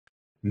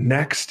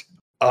Next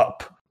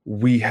up,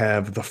 we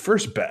have the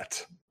first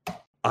bet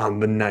on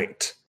the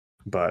night,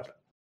 but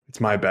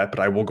it's my bet, but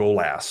I will go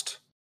last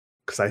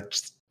because I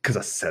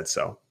said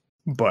so.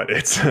 But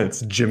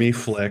it's Jimmy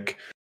Flick.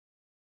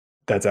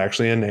 That's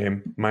actually a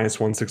name. Minus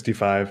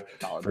 165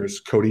 versus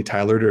Cody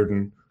Tyler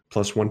Durden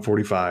plus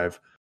 145.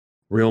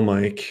 Real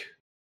Mike.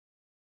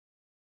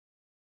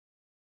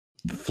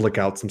 Flick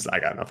out some. I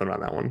got nothing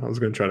on that one. I was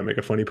going to try to make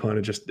a funny pun.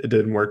 It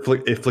didn't work.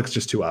 Flick's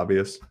just too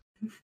obvious.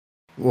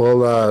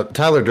 Well,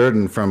 Tyler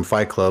Durden from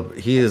Fight Club,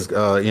 he is,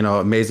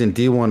 amazing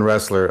D1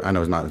 wrestler. I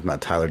know it's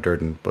not Tyler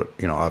Durden, but,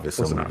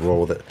 obviously I'm going to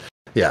roll with it.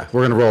 Yeah,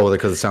 we're going to roll with it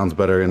because it sounds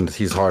better and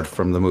he's hard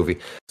from the movie.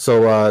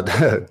 So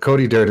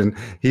Cody Durden,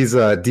 he's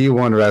a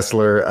D1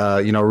 wrestler,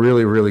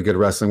 really, really good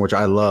wrestling, which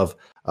I love.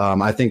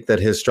 I think that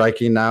his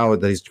striking now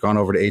that he's gone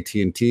over to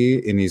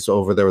AT&T and he's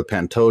over there with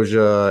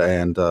Pantoja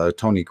and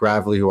Tony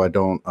Gravely, who I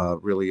don't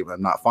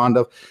I'm not fond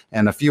of,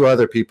 and a few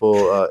other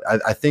people.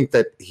 I think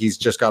that he's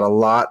just got a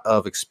lot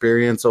of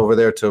experience over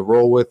there to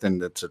roll with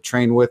and to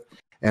train with,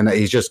 and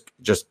he's just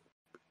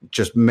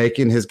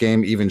making his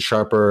game even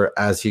sharper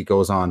as he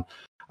goes on.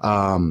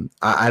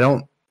 I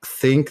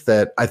think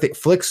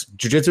Flick's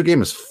jiu-jitsu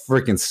game is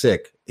freaking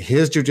sick.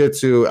 His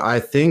jiu-jitsu, I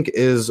think,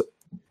 is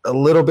a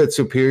little bit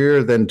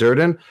superior than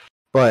Durden,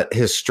 but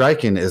his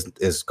striking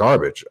is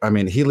garbage. I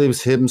mean, he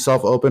leaves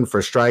himself open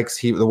for strikes.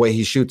 The way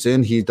he shoots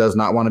in, he does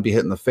not want to be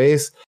hit in the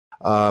face.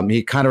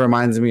 He kind of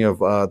reminds me of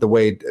the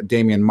way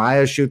Damian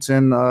Maia shoots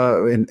in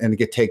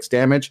and takes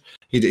damage.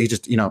 He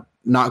just,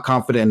 not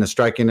confident in the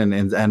striking and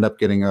end up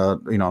getting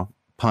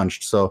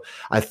punched. So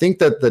I think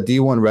that the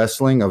D1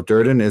 wrestling of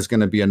Durden is going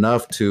to be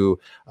enough to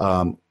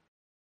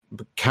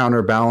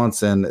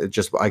counterbalance and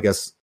just, I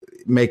guess,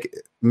 make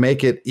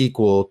it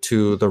equal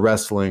to the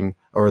wrestling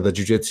or the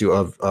jiu-jitsu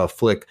of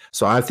Flick.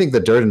 So I think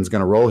that Durden's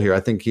going to roll here. I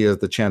think he has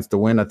the chance to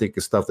win. I think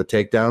his stuff the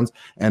takedowns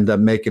and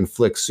making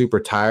Flick super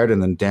tired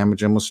and then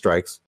damage him with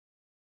strikes.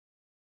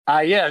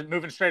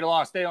 Moving straight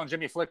along. Stay on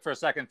Jimmy Flick for a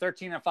second.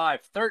 13-5,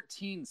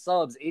 13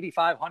 subs,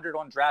 8,500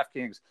 on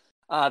DraftKings.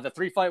 The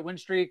 3-fight win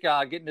streak,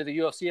 getting to the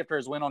UFC after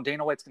his win on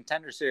Dana White's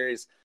Contender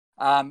Series.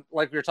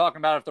 Like we were talking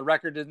about, if the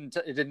record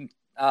didn't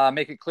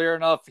make it clear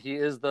enough, he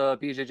is the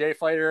BJJ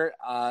fighter.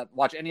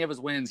 Watch any of his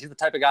wins. He's the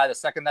type of guy, the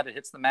second that it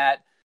hits the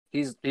mat,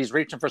 he's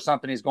reaching for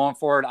something. He's going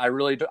for it. I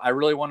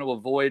really want to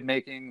avoid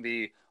making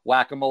the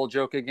whack-a-mole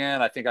joke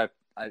again. I think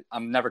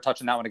I'm never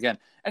touching that one again.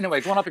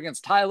 Anyway, going up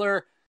against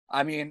Tyler.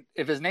 I mean,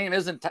 if his name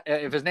isn't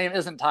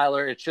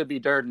Tyler, it should be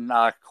Durden.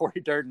 Cody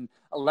Durden,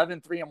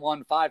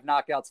 11-3-1, 5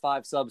 knockouts,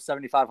 5 subs,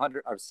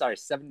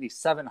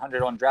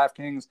 7,700 on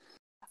DraftKings.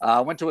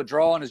 Went to a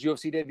draw on his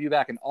UFC debut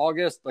back in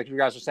August. Like you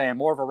guys were saying,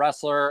 more of a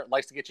wrestler,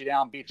 likes to get you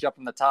down, beat you up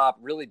from the top.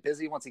 Really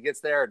busy once he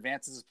gets there,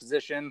 advances his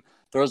position,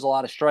 throws a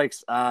lot of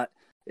strikes.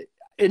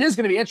 It is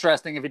going to be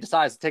interesting if he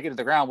decides to take it to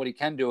the ground, what he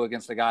can do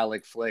against a guy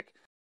like Flick.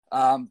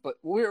 But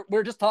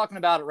we're just talking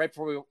about it right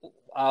before we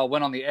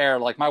went on the air.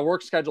 Like, my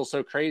work schedule is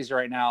so crazy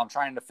right now. I'm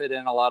trying to fit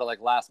in a lot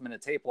of last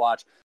minute tape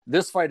watch.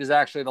 This fight is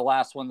actually the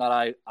last one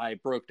that I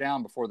broke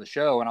down before the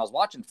show, and I was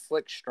watching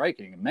Flick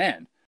striking. And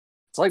man,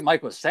 it's like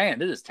Mike was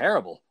saying, it is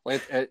terrible.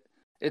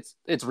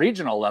 It's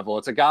regional level.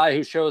 It's a guy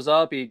who shows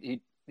up.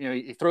 He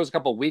throws a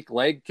couple weak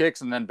leg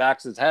kicks and then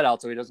backs his head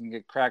out so he doesn't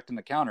get cracked in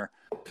the counter.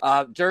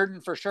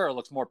 Durden for sure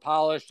looks more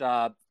polished.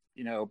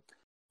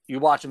 You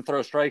watch him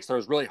throw strikes,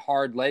 throws really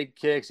hard leg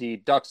kicks. He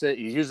ducks it.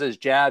 He uses his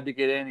jab to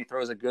get in. He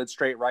throws a good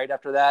straight right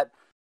after that.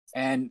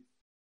 And,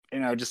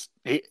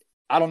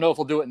 I don't know if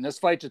he'll do it in this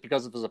fight just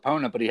because of his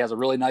opponent, but he has a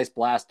really nice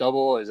blast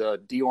double. He's a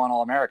D1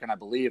 All-American, I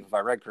believe, if I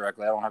read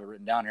correctly. I don't have it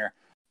written down here.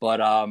 But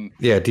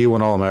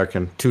D1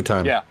 All-American,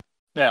 2-time. Yeah,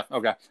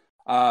 okay.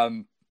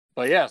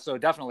 But yeah, so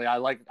definitely I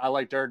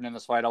like Durden in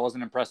this fight. I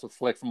wasn't impressed with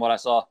Flick from what I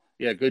saw.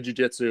 Yeah, good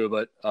jiu-jitsu,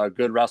 but a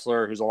good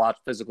wrestler who's a lot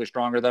physically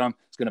stronger than him.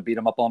 Is going to beat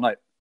him up all night.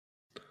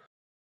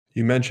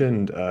 You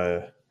mentioned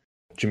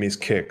Jimmy's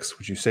kicks.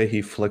 Would you say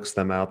he flicks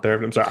them out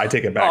there? I'm sorry, I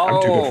take it back.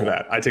 I'm too good for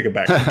that. I take it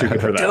back. I'm too good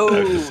for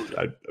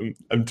that.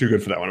 I'm too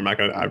good for that one. I'm not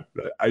gonna.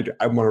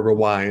 I want to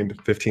rewind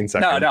 15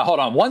 seconds. No, hold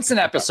on. Once an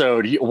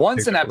episode,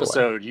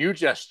 you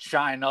just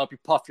shine up. You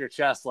puff your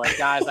chest like,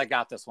 guys, I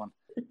got this one.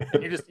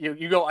 And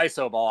you go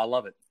iso ball. I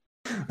love it.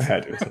 I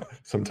had to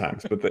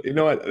sometimes, but you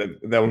know what?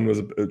 That one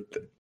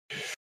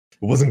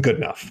wasn't good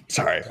enough.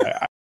 Sorry.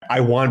 I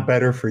want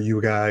better for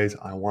you guys.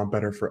 I want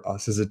better for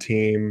us as a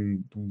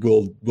team.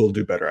 We'll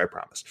do better, I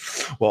promise.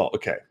 Well,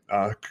 okay.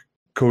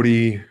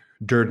 Cody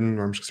Durden,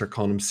 or I'm just going to start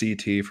calling him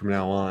CT from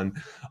now on.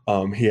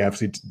 He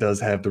absolutely does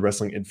have the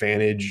wrestling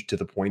advantage to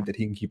the point that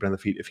he can keep it on the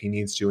feet if he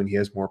needs to, and he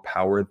has more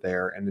power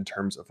there. And in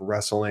terms of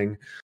wrestling,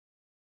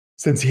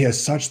 since he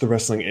has such the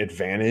wrestling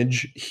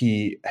advantage,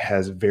 he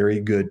has very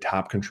good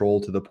top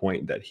control to the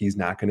point that he's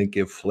not going to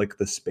give Flick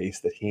the space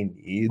that he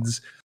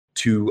needs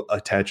to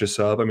attach a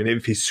sub. I mean,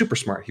 if he's super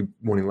smart, he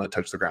won't even let it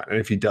touch the ground. And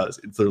if he does,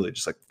 it's literally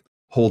just like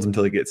holds him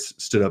till he gets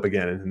stood up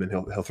again, and then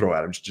he'll throw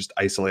at him, just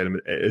isolate him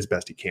as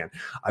best he can.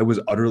 I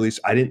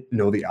didn't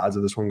know the odds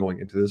of this one going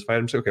into this fight.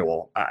 I'm saying, okay,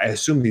 well, I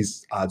assume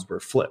these odds were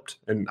flipped,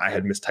 and I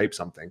had mistyped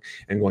something.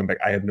 And going back,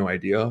 I have no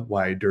idea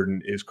why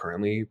Durden is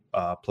currently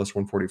plus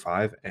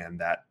 145, and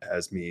that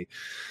has me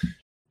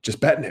just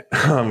betting it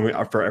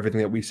for everything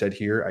that we said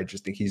here. I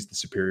just think he's the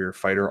superior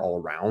fighter all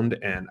around,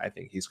 and I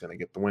think he's going to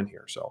get the win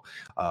here. So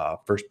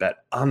first bet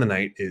on the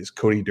night is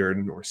Cody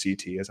Durden, or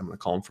CT, as I'm going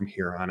to call him from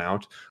here on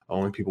out.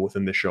 Only people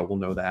within the show will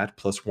know that.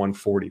 Plus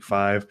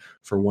 145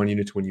 for 1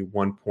 unit to win you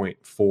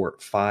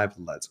 1.45.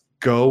 Let's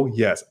go.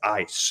 Yes,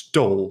 I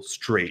stole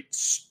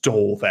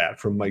that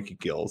from Mikey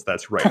Gills.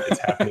 That's right.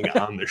 It's happening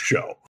on the show.